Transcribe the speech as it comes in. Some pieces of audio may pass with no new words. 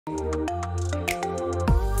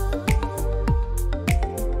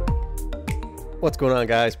What's going on,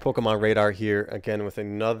 guys? PokemonRadar here again with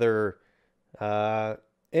another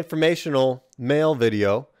informational mail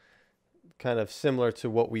video, kind of similar to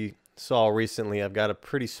what we saw recently. I've got a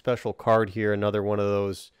pretty special card here, another one of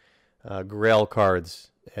those grail cards,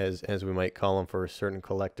 as we might call them for certain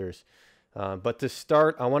collectors. But to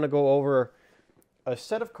start, I want to go over a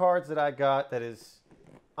set of cards that I got that is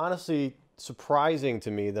honestly surprising to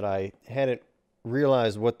me that I hadn't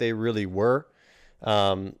realized what they really were.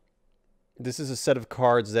 This is a set of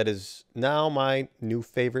cards that is now my new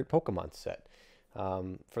favorite Pokemon set.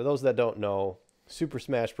 For those that don't know, Super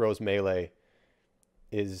Smash Bros. Melee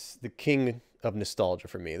is the king of nostalgia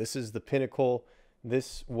for me. This is the pinnacle.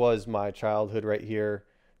 This was my childhood right here.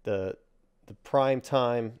 The prime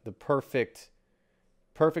time, the perfect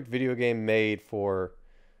video game made for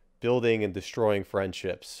building and destroying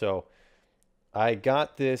friendships. So I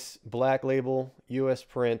got this Black Label US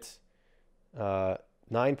print,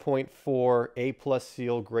 9.4 A+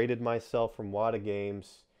 seal, graded myself from Wada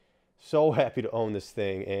Games. So happy to own this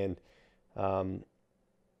thing. And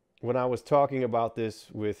when I was talking about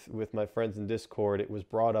this with my friends in Discord, it was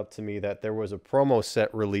brought up to me that there was a promo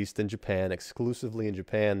set released in Japan, exclusively in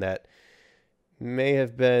Japan, that may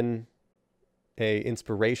have been a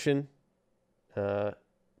inspiration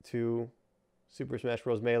to Super Smash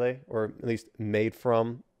Bros. Melee, or at least made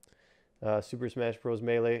from Super Smash Bros.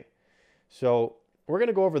 Melee. So we're going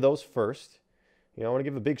to go over those first. I want to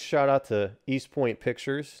give a big shout out to East Point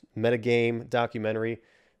Pictures, Metagame documentary.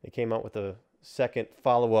 They came out with a second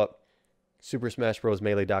follow-up Super Smash Bros.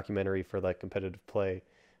 Melee documentary for like competitive play.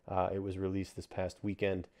 It was released this past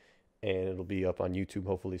weekend, and it'll be up on YouTube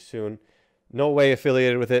hopefully soon. No way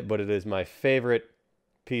affiliated with it, but it is my favorite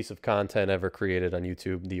piece of content ever created on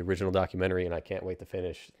YouTube, the original documentary, and I can't wait to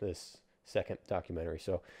finish this second documentary.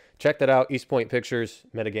 So check that out, East Point Pictures,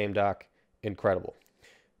 Metagame doc. Incredible.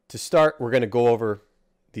 To start, we're going to go over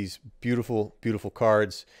these beautiful, beautiful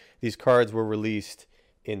cards. These cards were released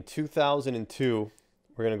in 2002.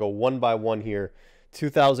 We're going to go one by one here.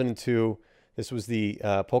 2002, this was the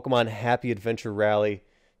Pokemon Happy Adventure Rally,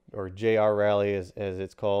 or JR Rally as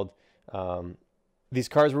it's called. These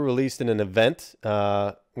cards were released in an event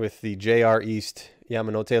with the JR East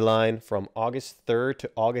Yamanote line from August 3rd to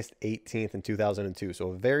August 18th in 2002. So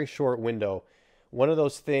a very short window. One of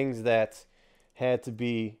those things that had to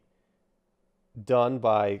be done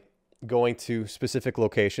by going to specific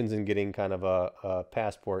locations and getting kind of a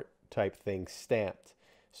passport type thing stamped.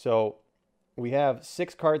 So we have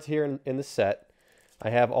 6 cards here in the set. I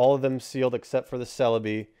have all of them sealed except for the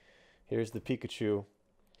Celebi. Here's the Pikachu.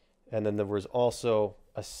 And then there was also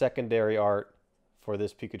a secondary art for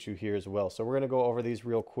this Pikachu here as well. So we're going to go over these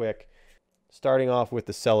real quick, starting off with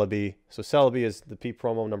the Celebi. So Celebi is the P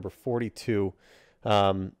promo number 42.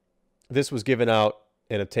 This was given out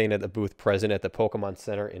and obtained at the booth present at the Pokemon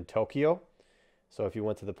Center in Tokyo. So if you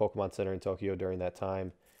went to the Pokemon Center in Tokyo during that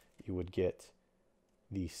time, you would get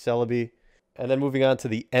the Celebi. And then moving on to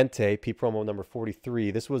the Entei, P promo number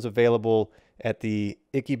 43. This was available at the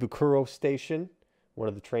Ikebukuro station, one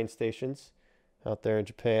of the train stations out there in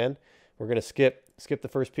Japan. We're going to skip the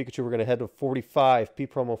first Pikachu. We're going to head to 45, P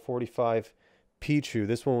promo 45 Pichu.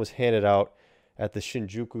 This one was handed out at the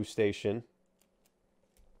Shinjuku station.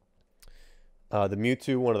 The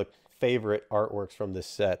Mewtwo, one of the favorite artworks from this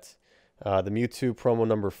set. The Mewtwo promo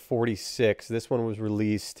number 46. This one was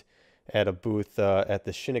released at a booth at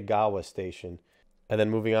the Shinagawa station. And then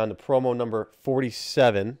moving on to promo number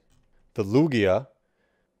 47, the Lugia.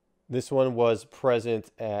 This one was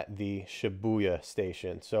present at the Shibuya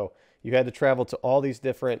station. So you had to travel to all these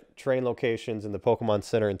different train locations in the Pokemon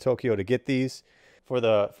Center in Tokyo to get these. For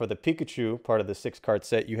the Pikachu, part of the 6-card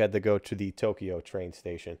set, you had to go to the Tokyo train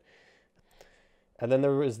station. And then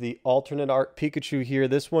there was the alternate art Pikachu here.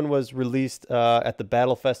 This one was released at the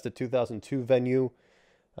Battle Festa 2002 venue,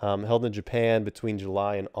 held in Japan between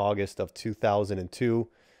July and August of 2002.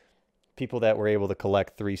 People that were able to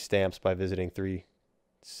collect 3 stamps by visiting 3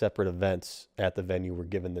 separate events at the venue were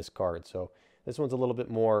given this card. So this one's a little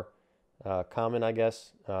bit more common, I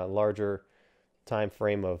guess, larger time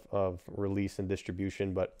frame of release and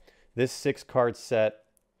distribution. But this 6-card set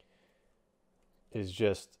is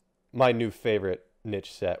just my new favorite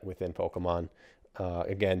niche set within Pokemon.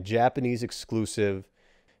 Again, Japanese exclusive,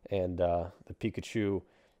 and the Pikachu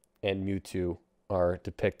and Mewtwo are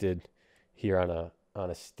depicted here on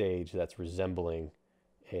a stage that's resembling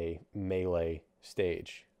a Melee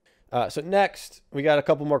stage. So next, we got a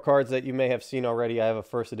couple more cards that you may have seen already. I have a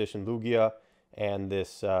first edition Lugia and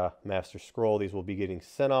this Master Scroll. These will be getting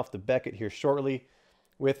sent off to Beckett here shortly.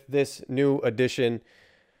 With this new edition,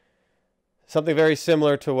 Something very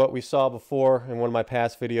similar to what we saw before in one of my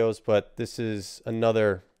past videos, but this is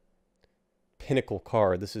another pinnacle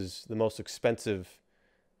card. This is the most expensive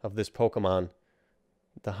of this Pokemon.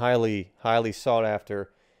 The highly sought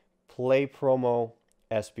after Play Promo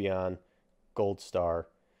Espeon Gold Star.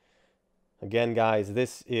 Again, guys,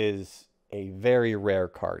 this is a very rare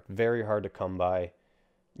card. Very hard to come by.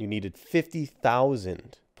 You needed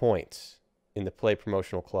 50,000 points in the Play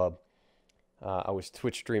Promotional Club. I was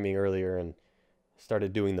Twitch streaming earlier and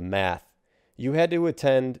started doing the math. You had to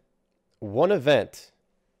attend one event,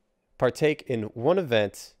 partake in one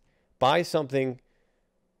event, buy something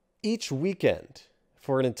each weekend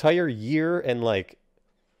for an entire year and like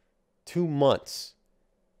 2 months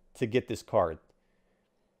to get this card.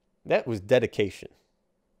 That was dedication.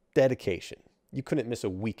 Dedication. You couldn't miss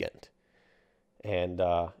a weekend. And,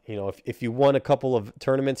 you know, if you won a couple of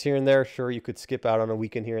tournaments here and there, sure, you could skip out on a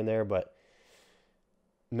weekend here and there. But,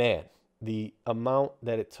 man, the amount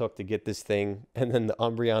that it took to get this thing and then the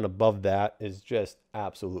Umbreon above that is just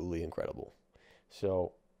absolutely incredible.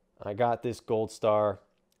 So I got this Gold Star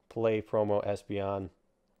Play Promo Espeon,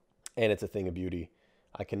 and it's a thing of beauty.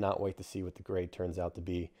 I cannot wait to see what the grade turns out to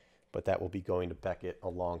be, but that will be going to Beckett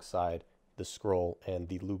alongside the Scroll and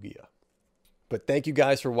the Lugia. But thank you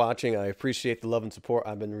guys for watching. I appreciate the love and support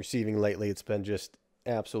I've been receiving lately. It's been just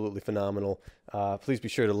absolutely phenomenal. Please be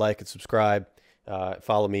sure to like and subscribe.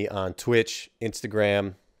 Follow me on Twitch,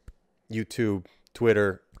 Instagram, YouTube,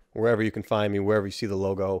 Twitter, wherever you can find me, wherever you see the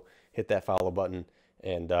logo. Hit that follow button,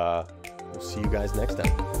 and we'll see you guys next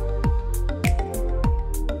time.